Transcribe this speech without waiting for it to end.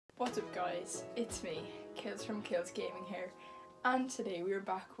What's up guys, it's me, Kayls from KaylsGaming here, and today we're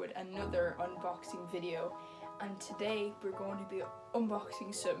back with another unboxing video, and today we're going to be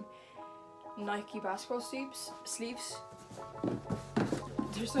unboxing some Nike basketball sleeves.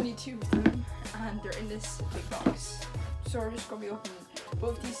 There's only 2 of them and they're in this big box, so we're just going to be opening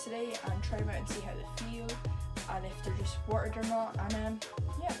both these today and try them out and see how they feel and if they're just worth it or not. And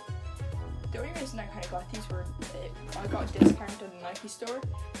yeah. The only reason I kind of got these were I got a discount at the Nike store.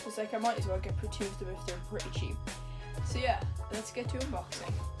 So it's like I might as well get 2 of them if they're pretty cheap. So yeah, let's get to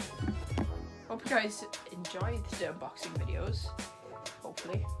unboxing. Hope you guys enjoyed the unboxing videos,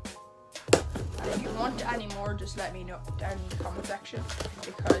 hopefully. And if you want any more, just let me know down in the comment section,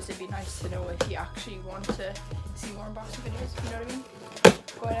 because it'd be nice to know if you actually want to see more unboxing videos, if you know what I mean.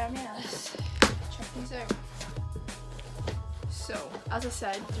 But yeah, let's check these out. So, as I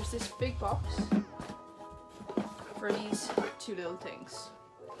said, there's this big box for these 2 little things.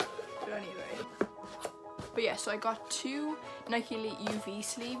 But anyway. But yeah, so I got 2 Nike Elite UV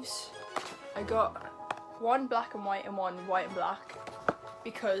sleeves. I got one black and white and one white and black,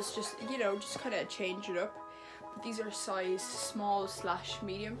 because just, you know, just kind of change it up. But these are size small /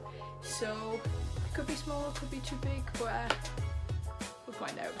 medium. So, it could be small, it could be too big, but we'll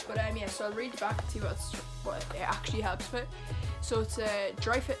find out. But yeah, so I'll read the back and see what it actually helps with. So it's a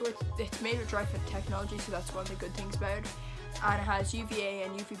dry fit it's made with dry fit technology, so that's one of the good things about it. And it has UVA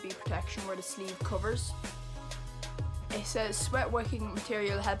and UVB protection where the sleeve covers. It says sweat wicking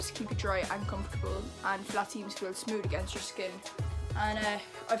material helps keep you dry and comfortable, and flat seams feel smooth against your skin. And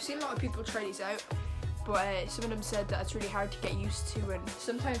I've seen a lot of people try these out, but some of them said that it's really hard to get used to, and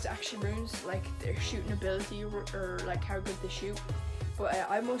sometimes it actually ruins like their shooting ability or like how good they shoot. But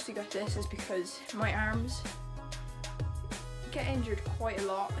I mostly got this is because my arms get injured quite a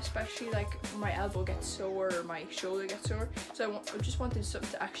lot, especially like my elbow gets sore or my shoulder gets sore, so I just wanted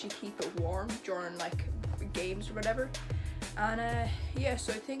something to actually keep it warm during like games or whatever. And yeah,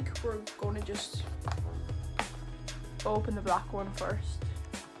 so I think we're going to just open the black one first.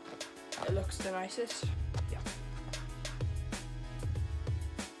 It looks the nicest. Yeah,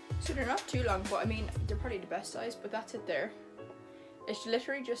 so they're not too long, but I mean they're probably the best size, but that's it there. It's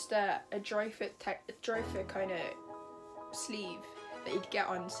literally just a dry fit kind of sleeve that you'd get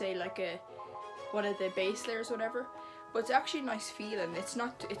on, say, like one of the base layers or whatever. But it's actually a nice feeling. It's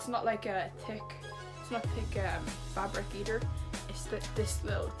not like a thick, fabric either. It's this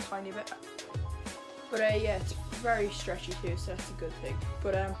little tiny bit. But yeah, it's very stretchy too, so that's a good thing.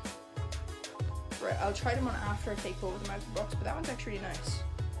 But right, I'll try them on after I take both of them out of the box. But that one's actually really nice.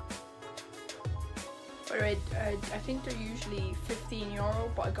 By the way, I think they're usually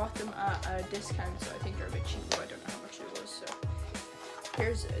 €15, but I got them at a discount, so I think they're a bit cheaper. I don't know how much it was. So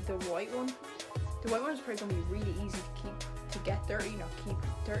here's the white one. The white one is probably going to be really easy to get dirty, not keep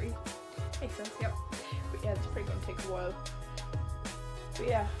dirty. Makes sense, yep. But yeah, it's probably going to take a while. But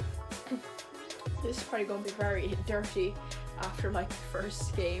yeah, this is probably going to be very dirty after like the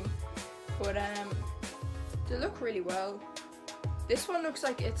first game. But they look really well. This one looks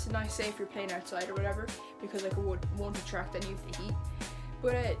like it's nice, say if you're playing outside or whatever, because like it won't attract any of the heat.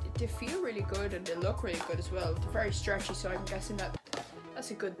 But they feel really good and they look really good as well. They're very stretchy, so I'm guessing that's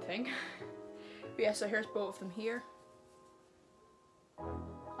a good thing. But yeah, so here's both of them here.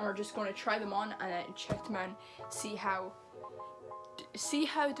 And we're just going to try them on and then check them out and see how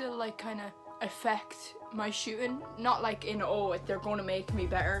they'll like kind of affect my shooting. Not like in, oh, they're going to make me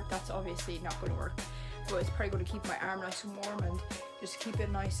better. That's obviously not going to work. But it's probably going to keep my arm nice and warm and just keep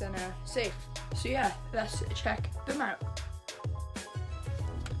it nice and safe. So yeah, let's check them out.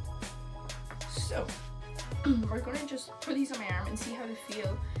 So we're going to just put these on my arm and see how they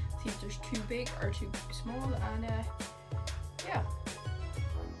feel. See if there's too big or too small, and yeah.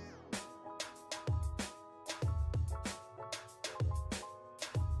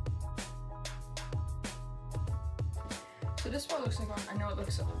 So this one looks like I know it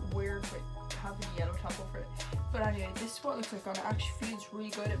looks weird with having a yellow top over it, but anyway, this is what it looks like on it. Actually feels really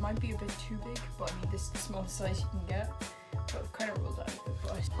good. It might be a bit too big, but I mean this is the smallest size you can get, so it kind of rolls out a bit,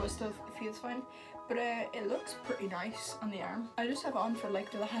 but it still feels fine. But it looks pretty nice on the arm. I just have it on for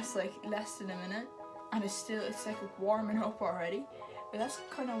like the last like less than a minute, and it's like warming up already. But that's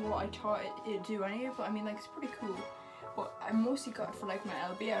kind of what I thought it'd do anyway. But I mean, like, it's pretty cool. But I mostly got it for like my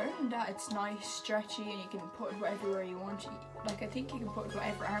LB. Other than that, it's nice, stretchy, and you can put it everywhere you want. Like I think you can put it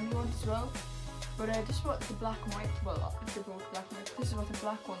whatever arm you want as well. But this is what the black and white, well, they're both black and white. This is what the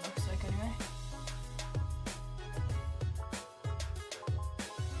black one looks like anyway.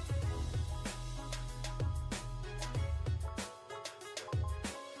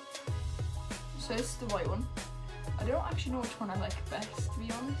 So this is the white one. I don't actually know which one I like best, to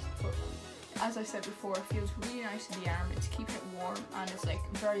be honest, but as I said before, it feels really nice in the arm. It's keeping it warm and it's like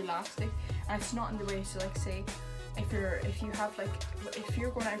very elastic, and it's not in the way. So like say if you're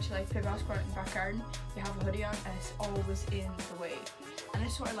going out to like play basketball in the back garden, you have a hoodie on and it's always in the way. And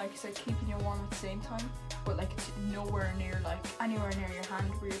this is what I like, it's like keeping you warm at the same time, but like it's nowhere near like anywhere near your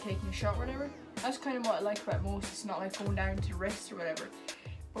hand where you're taking a shot or whatever. That's kind of what I like about most. It's not like going down to the wrist or whatever.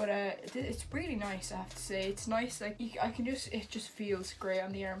 But it's really nice, I have to say. It's nice, like it just feels great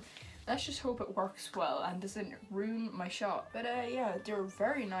on the arm. Let's just hope it works well and doesn't ruin my shot. But yeah, they're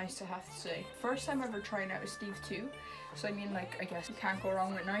very nice, I have to say. First time ever trying out a sleeve too. So I mean, like, I guess you can't go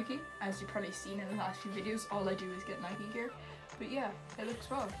wrong with Nike. As you've probably seen in the last few videos, all I do is get Nike gear. But yeah, it looks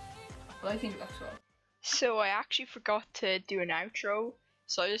well. Well, I think it looks well. So I actually forgot to do an outro,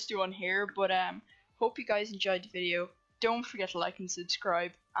 so I just do one here. But hope you guys enjoyed the video. Don't forget to like and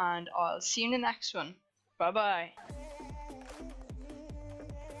subscribe, and I'll see you in the next one. Bye bye.